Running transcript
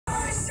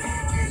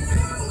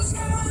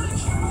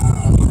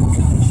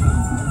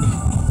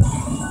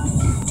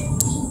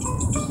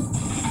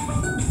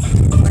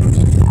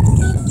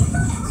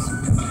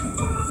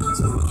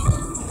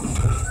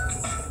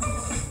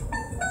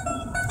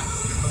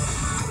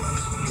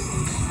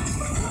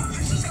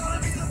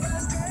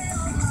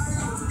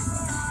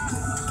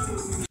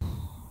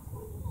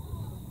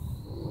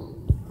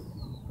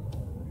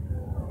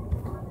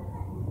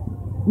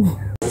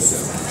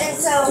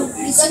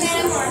look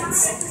at him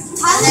once.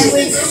 And then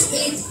we just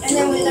eat, and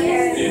then we look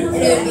at him,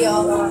 and it would be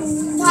all gone.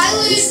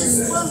 Tyler is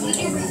a slow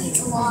eater, but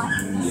eats a lot.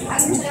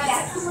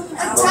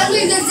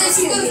 Tyler does this.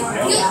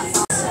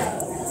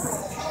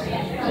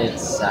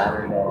 It's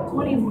Saturday.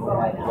 Okay,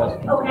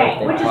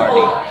 which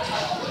party?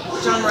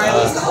 John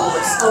Riley's the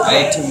oldest. I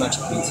ate too much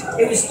pizza.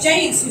 It was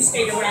James who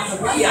stayed around the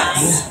one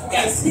night.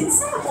 Yes.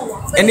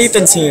 And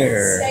Ethan's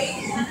here.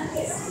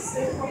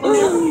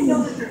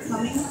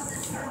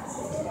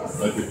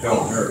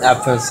 I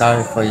feel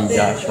sorry for you,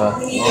 Joshua.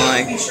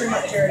 Why? I was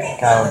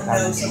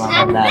talking to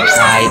Mama last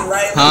night.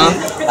 Huh?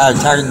 I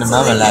was talking to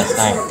Mama last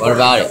night. What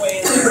about it?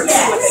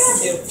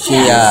 She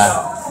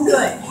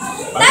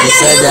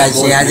said that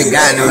she hasn't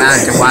gotten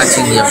around to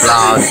watching your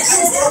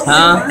vlogs.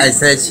 Huh? I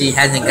said she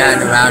hasn't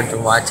gotten around to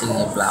watching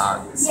your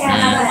vlogs.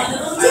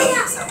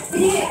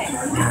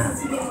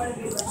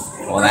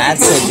 Well,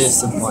 that's a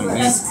disappointment.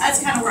 That's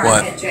kind of where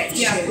What? I met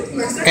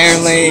James.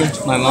 Apparently,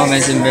 my mom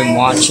hasn't been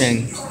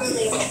watching.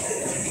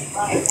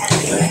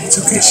 It's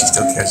okay, she's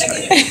still catching it.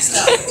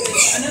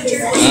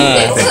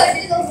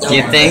 Do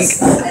you think?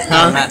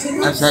 Huh? I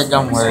said,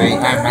 don't worry. I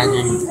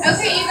imagine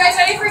Okay, you guys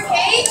ready for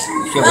cake?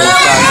 she'll be starting to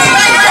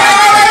watch.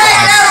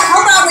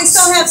 Hold on, we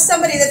still have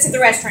somebody that's at the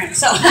restaurant.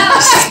 So.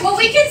 Well,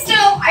 we can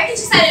still, I can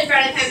just set it in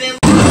front of him.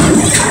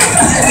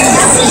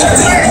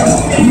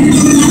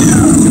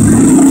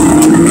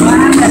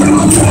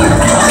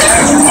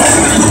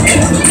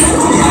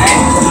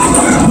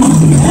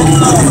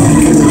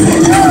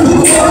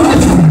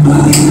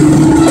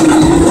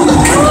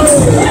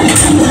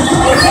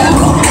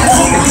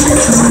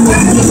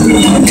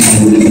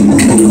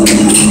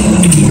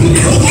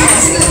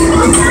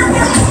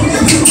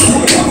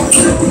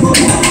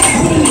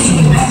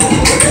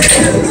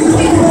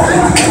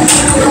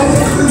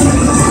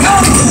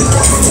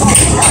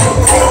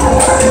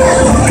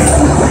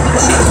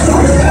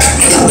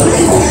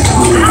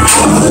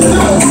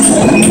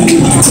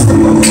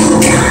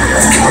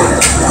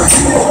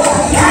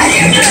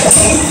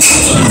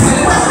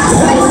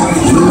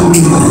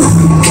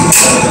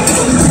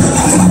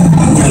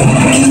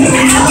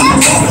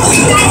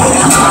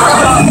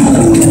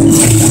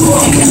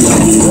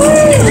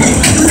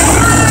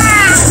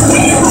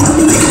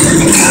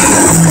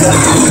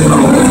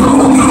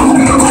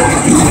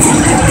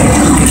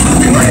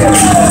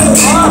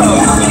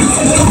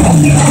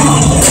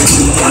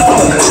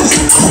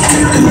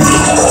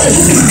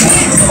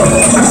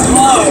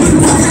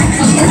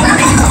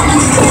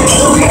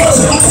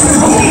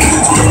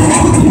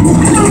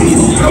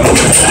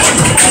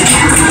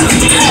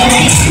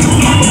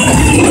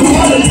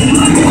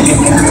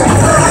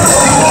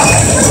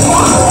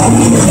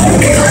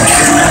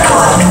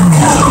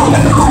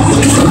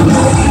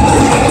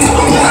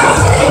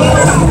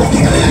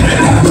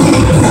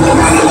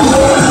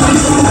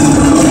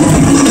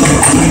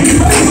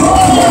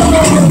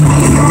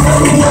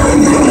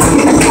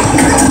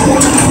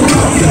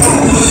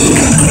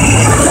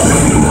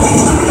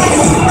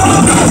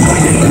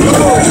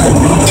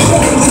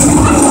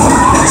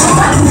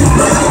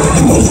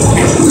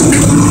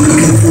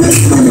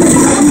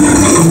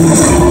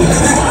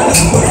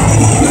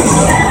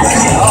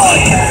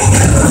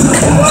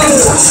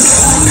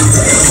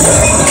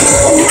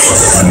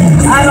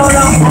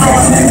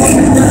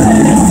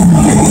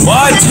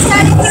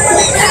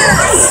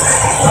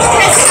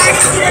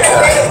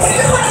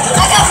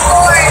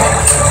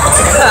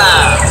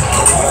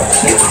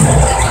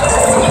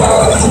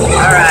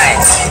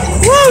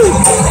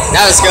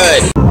 That was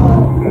good.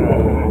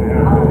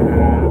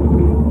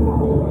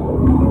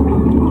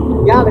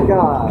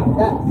 Gallagher.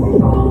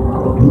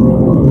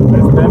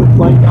 It's them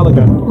playing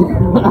Gallagher.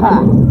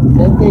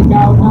 Didn't think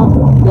don't know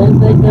this,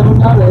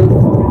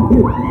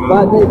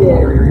 but they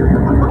did.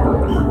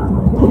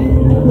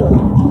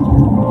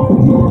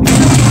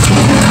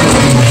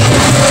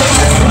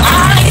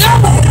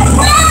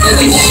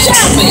 They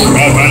shot me.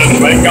 Oh, man, it's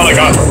playing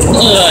Gallagher.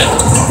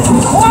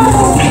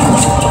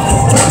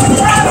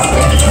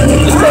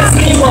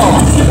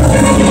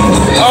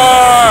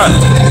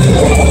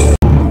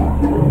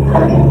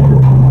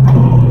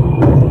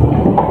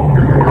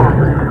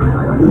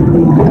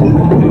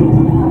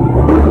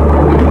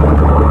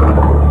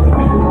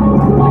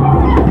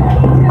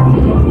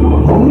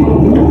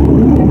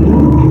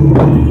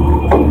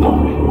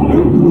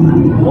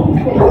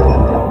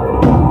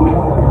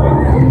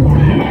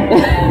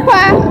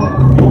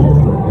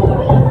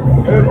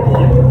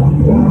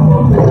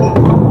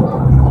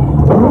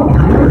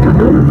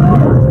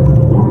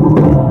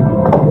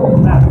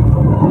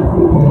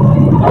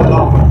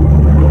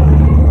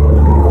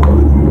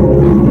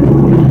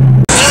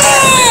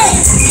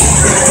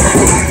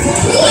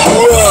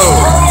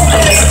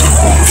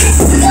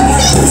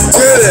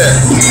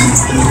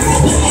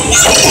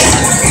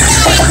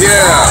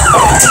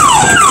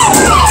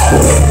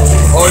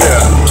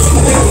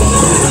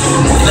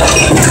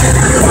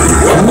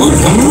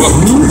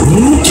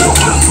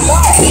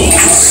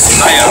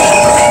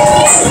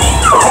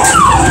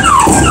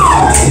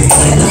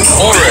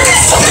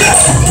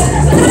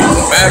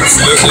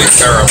 Absolutely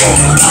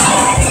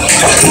terrible.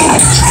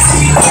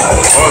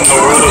 What in the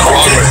world is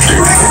wrong with you?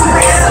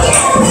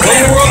 What in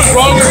the world is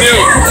wrong with you?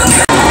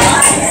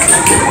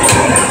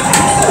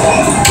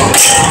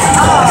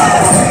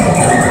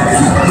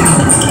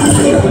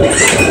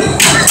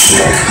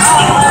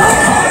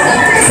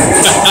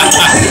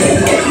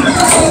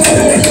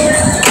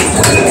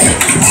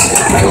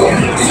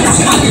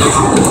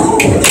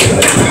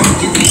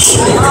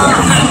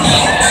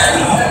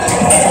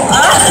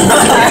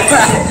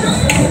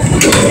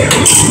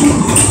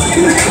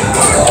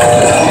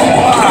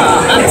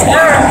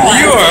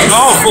 You are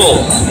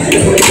awful.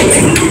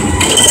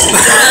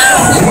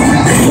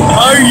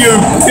 Are you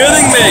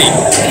kidding me?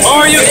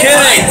 Are you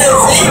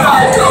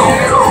kidding?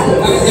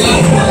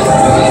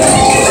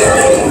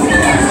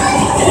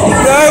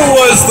 That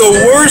was the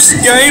worst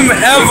game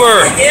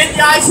ever. Again,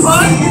 Joshua?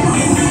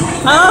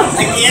 Huh?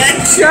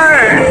 Again?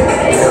 Sure.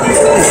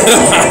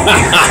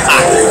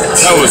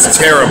 That was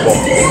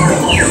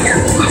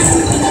terrible.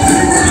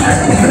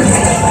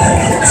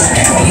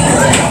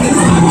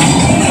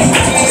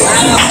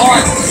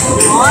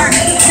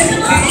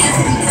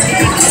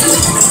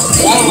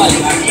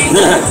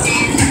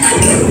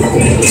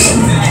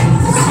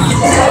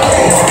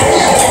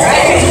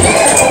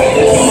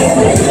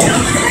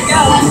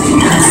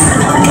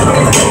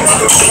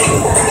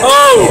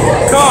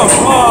 Oh, come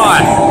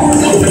on!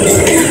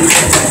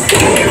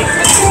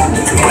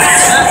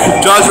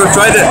 Joshua,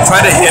 try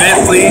to hit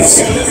it,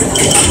 please.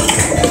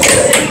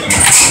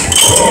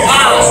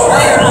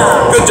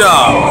 Good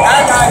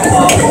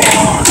job.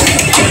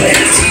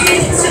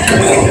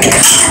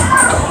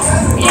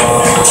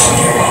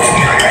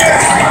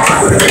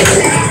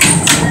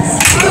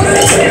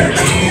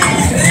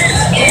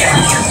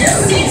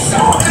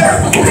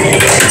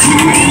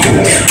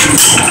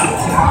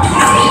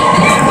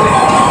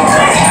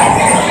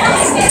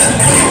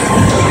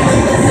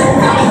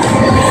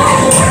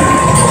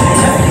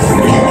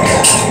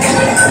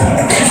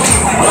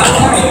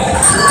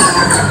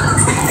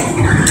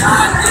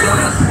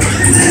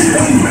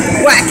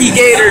 Wacky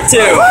Gator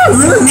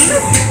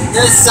too.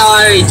 You're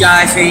sorry,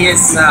 Joshua. You're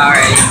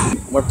sorry.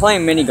 We're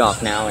playing mini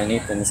golf now, and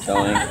Ethan's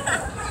going.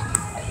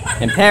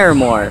 And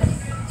Paramore.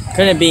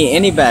 Couldn't be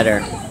any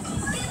better.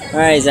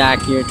 Alright,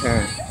 Zach, your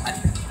turn.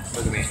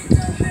 Look at me.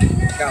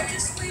 Go.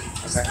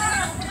 Okay.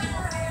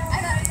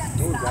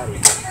 Ooh, got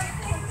it.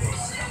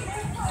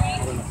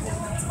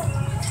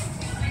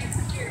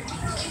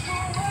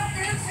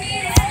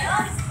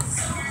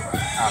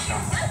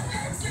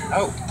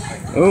 Oh.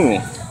 Ooh.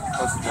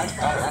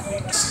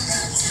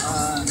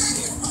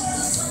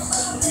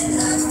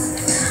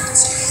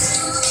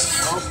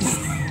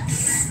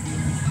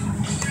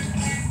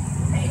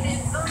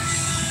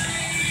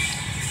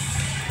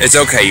 It's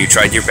okay, you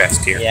tried your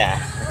best here. Yeah.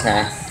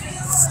 Okay.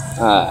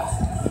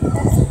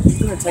 It's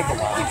gonna take a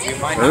while. You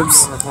might not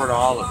Oops. be able to record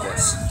all of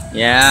this.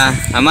 Yeah,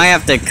 I might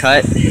have to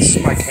cut This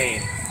is my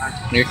cane.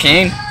 your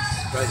cane.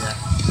 Right there.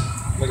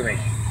 Look at me.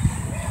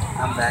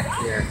 I'm back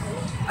here.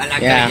 And I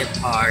Yeah. gotta get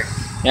hard.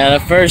 Yeah, the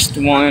first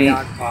one,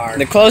 Beyond hard.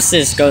 the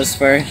closest goes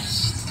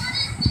first.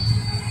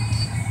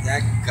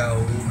 That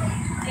go.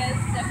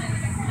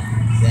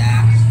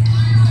 Zach.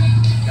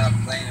 Stop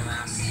playing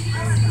around.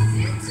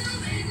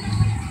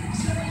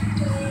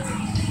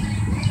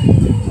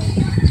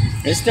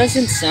 This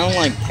doesn't sound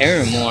like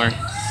Paramore.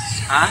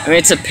 Huh? I mean,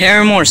 it's a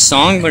Paramore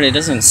song, but it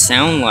doesn't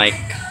sound like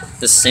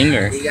the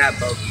singer. He got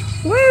bogey.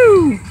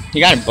 Woo! You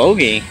got a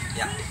bogey.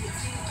 Yeah.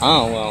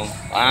 Oh well,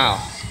 wow.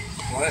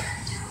 What?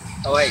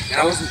 Oh wait,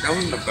 that wasn't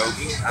a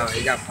bogey. Oh,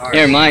 he got par.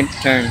 Here, my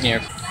turn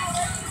here.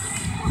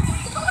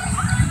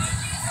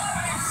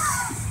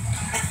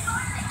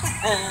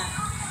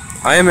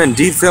 I am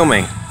indeed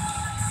filming.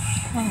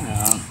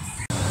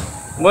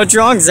 What's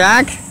wrong,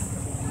 Zach?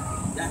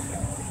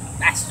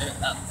 Master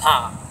of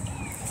pop.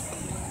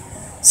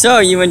 So,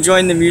 you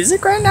enjoying the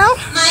music right now?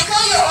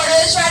 Michael, your order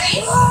is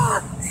ready.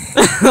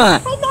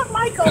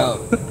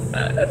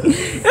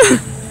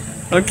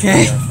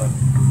 Okay.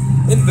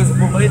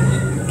 Invisible lady.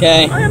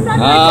 Okay.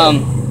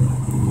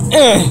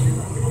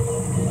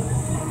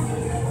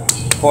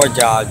 Poor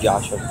job,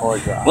 Joshua. Poor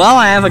job. Well,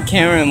 I have a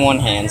camera in one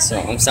hand, so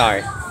I'm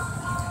sorry.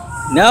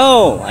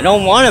 No, I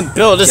don't want to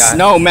build a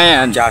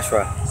snowman.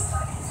 Joshua.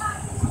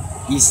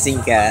 You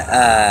stink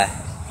at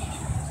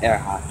air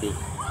hockey.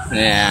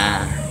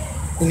 Yeah.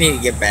 You need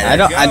to get better.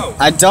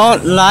 I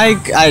don't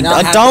like. I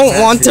have don't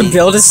the want to capacity.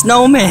 build a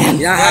snowman.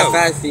 You don't have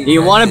fast feet. Do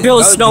you want to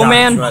build a Go,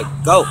 snowman? Joshua,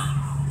 go.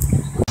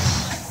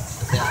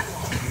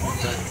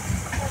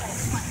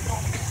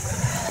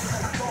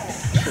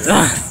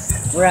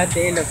 We're at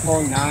the end of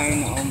hole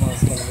 9,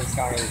 almost gonna be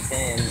starting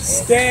 10.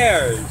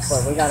 Stairs.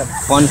 But we got a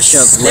bunch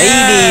of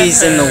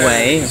ladies in the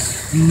way.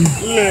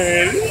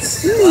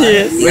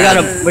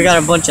 We got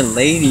a bunch of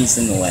ladies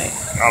in the way.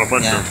 Got a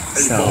bunch Yeah. of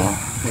So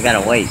we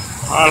gotta wait.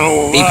 I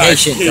don't Be like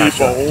patient,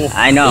 Joshua. people.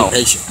 I know. Be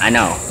patient. I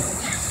know.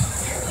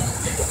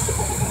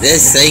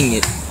 This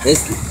thing,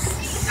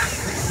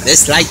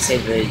 this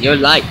lightsaber is your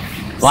life.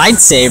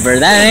 Lightsaber?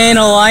 That ain't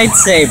a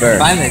lightsaber.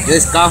 Finally,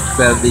 this golf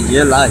club is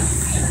your life.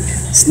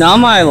 It's not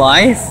my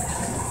life.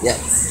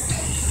 Yes.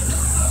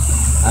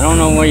 I don't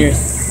know what you're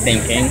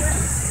thinking.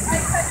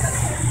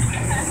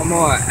 A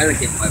more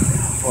elegant weapon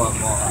for a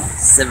more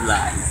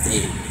civilized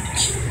age.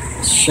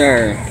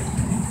 Sure.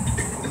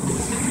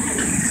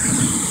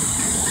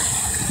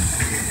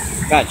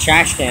 Got a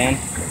trash can.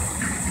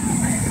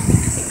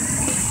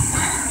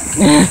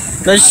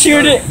 Let's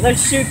shoot it.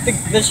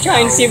 Let's try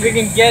and see if we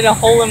can get a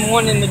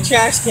hole-in-one in the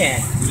trash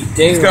can.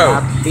 Let's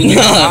go.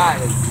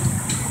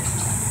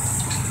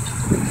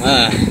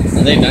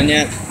 Are they done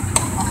yet?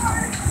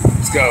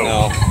 Let's go.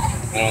 No,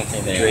 I don't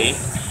think they are. 3,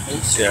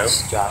 2.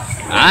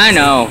 I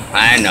know.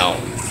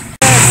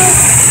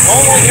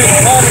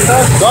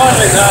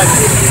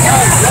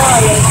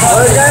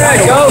 We're gonna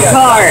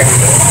go-kart.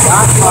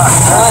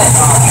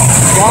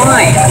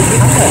 Why?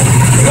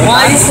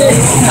 Why is it?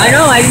 I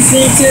know, I just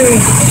need to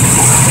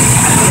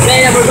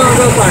say that we're going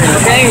go-karting,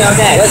 okay?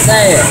 Okay. Let's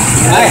say it.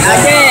 Alright, I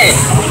did.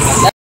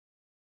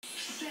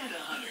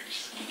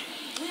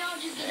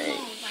 Hey,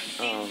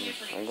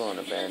 I'm going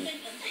to bed.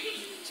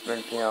 It's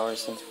been 3 hours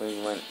since we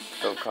went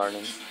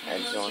go-karting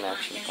at Zone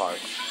Action Park.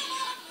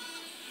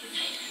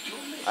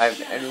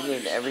 I've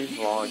edited every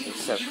vlog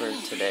except for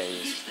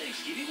today's,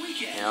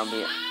 and I'll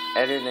be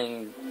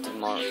editing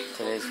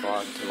today's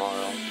vlog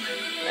tomorrow,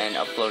 and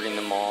uploading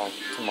them all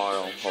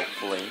tomorrow,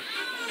 hopefully.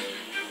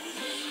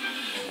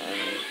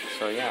 And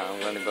so yeah, I'm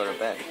gonna go to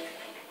bed.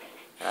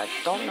 And I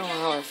don't know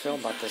how I feel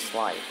about this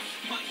light.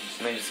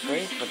 I mean, it's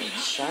great, but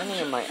it's shining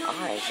in my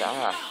eyes.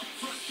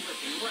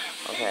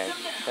 Okay,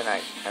 good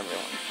night,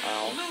 everyone.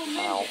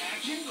 Ow.